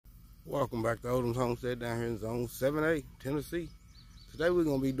Welcome back to Odom's Homestead down here in Zone 7A, Tennessee. Today we're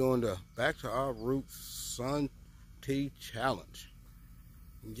going to be doing the Back to Our Roots Sun Tea Challenge.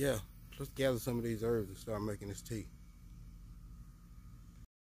 And yeah, let's gather some of these herbs and start making this tea.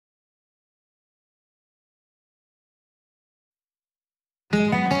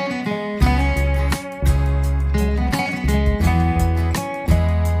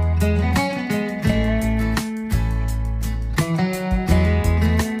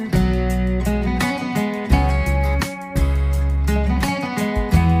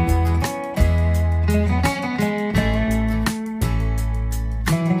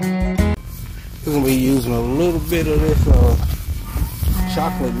 We're going to be using a little bit of this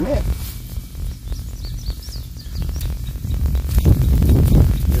chocolate mint.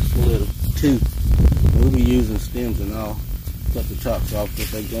 Just a little too. We'll be using stems and all. Cut the tops off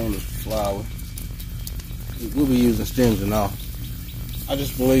because they're going to flower. We'll be using stems and all. I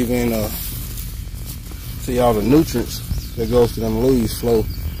just believe in see all the nutrients that goes to them leaves flow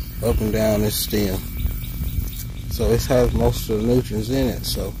up and down this stem. So it has most of the nutrients in it.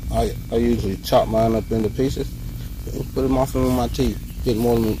 So I usually chop mine up into pieces and put them off in my tea. Get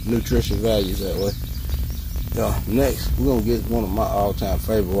more nutritious values that way. Next, we're going to get one of my all-time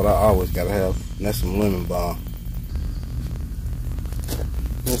favorite, what I always got to have, and that's some lemon balm.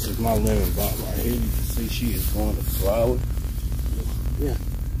 This is my lemon balm right here. You can see she is going to flower. Yeah,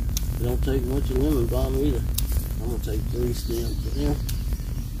 it don't take much of lemon balm either. I'm going to take 3 stems of them.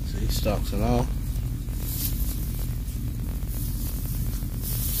 See, stalks and all.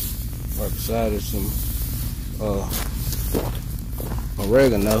 Right beside it, some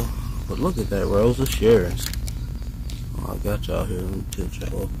oregano. But look at that Rose of Sharon's. Oh, I got y'all here. Let me tilt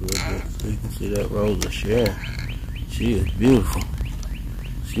y'all up a little bit so you can see that Rose of Sharon. She is beautiful.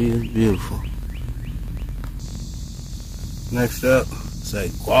 She is beautiful. Next up,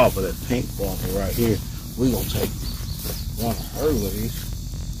 say guava, that pink guava right here. We're gonna take one of her leaves.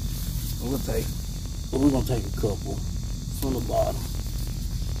 We're gonna take a couple from the bottom.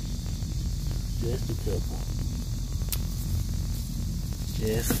 Just a couple.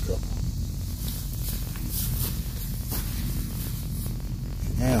 Just a couple.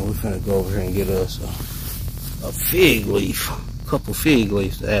 Now we're finna go over here and get us a fig leaf. A couple fig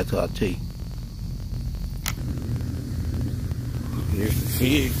leaves to add to our tea. Here's the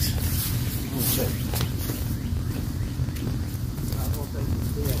figs. I'm gonna take the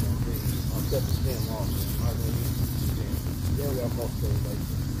stem on these. I'll cut the stem off. I'm not gonna use the stem. There we got most of those like this.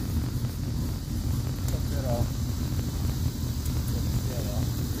 That off. That off.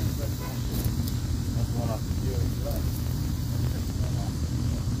 That's one off the deer right.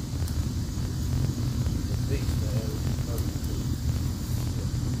 The beast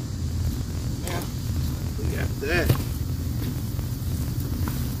yeah, we got that.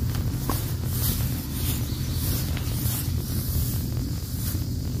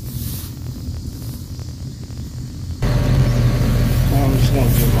 I'm just gonna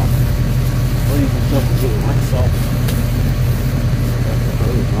get my leave and stuff and get it like salt.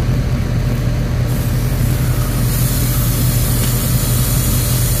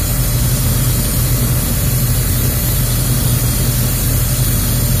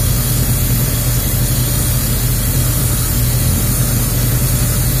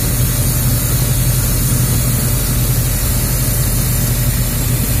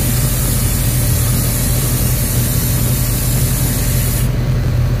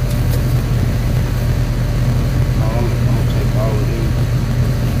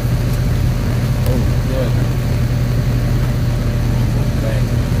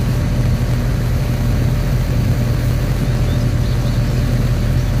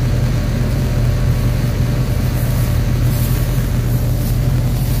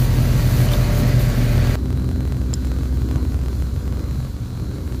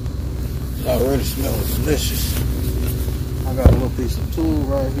 Already smelling delicious. I got a little piece of tool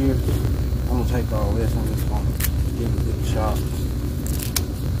right here. I'm gonna take all this. I'm just gonna give it a good chop.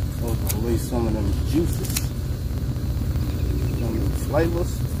 I'm gonna release some of them juices, some of them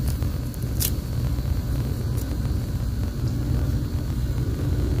flavors.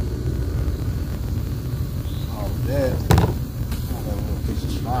 All of that. I got a little piece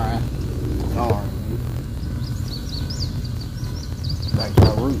of yarn. Back to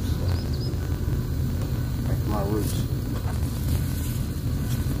my roots. My roots.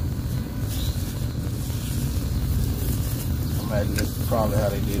 I imagine this is probably how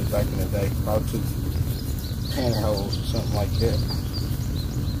they did it back in the day. Probably took pantyhose or something like that.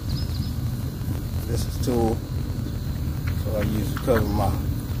 This is tool, so I use to cover my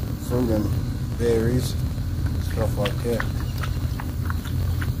fruit and berries, stuff like that.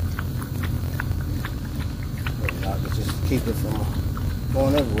 keep it from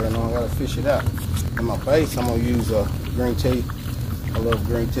going everywhere. And I gotta fish it out. And my base, I'm gonna use green tea. I love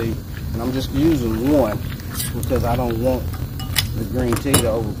green tea, and I'm just using one because I don't want the green tea to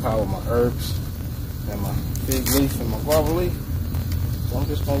overpower my herbs and my fig leaf and my guava leaf. So I'm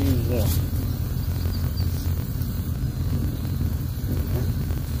just gonna use one.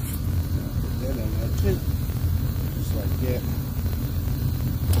 Put that in there too, just like that.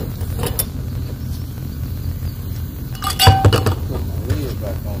 Put my lid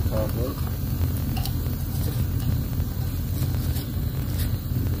back on top of it.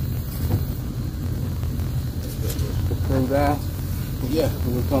 Bring down. Yeah,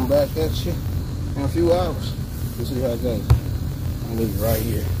 we'll come back at you in a few hours. We'll see how it goes. I'll leave it right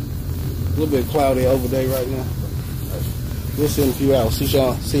here. A little bit cloudy over there right now. We'll see in a few hours. See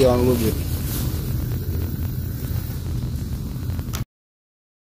y'all in a little bit.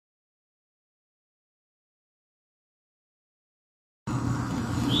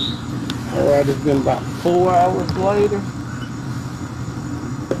 Alright, it's been about 4 hours later.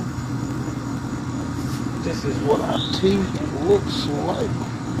 This is what our tea looks like.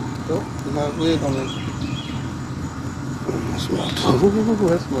 Oh, my lid on it.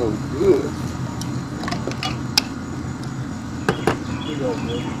 That smells good. Here you go,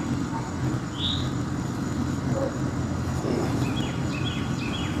 baby.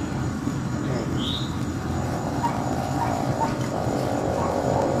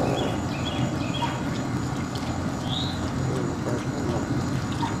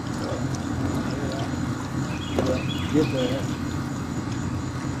 Get that.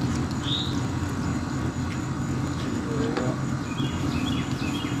 There you go.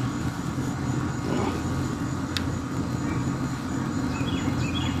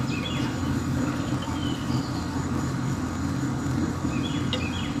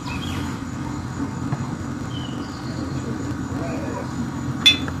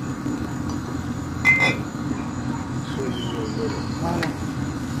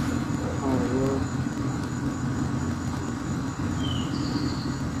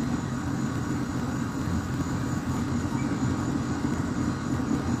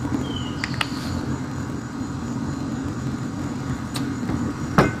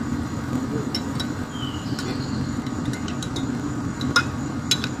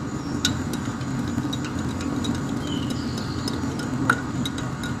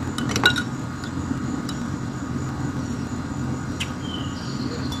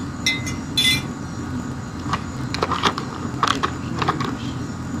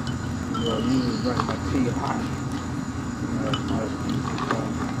 Drink my tea hot.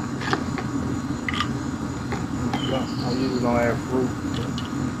 I usually don't add fruit.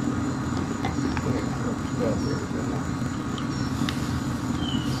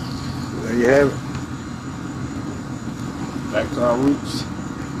 There you have it. Back to our roots.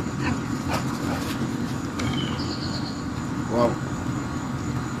 Well,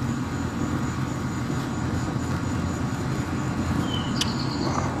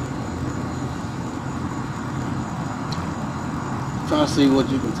 try to see what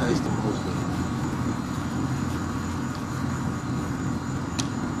you can taste the most of.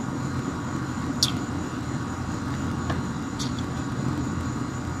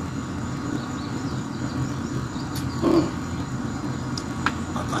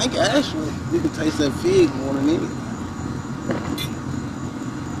 I think actually you can taste that fig more than anything.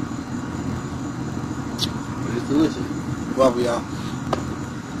 But it's delicious. Love y'all.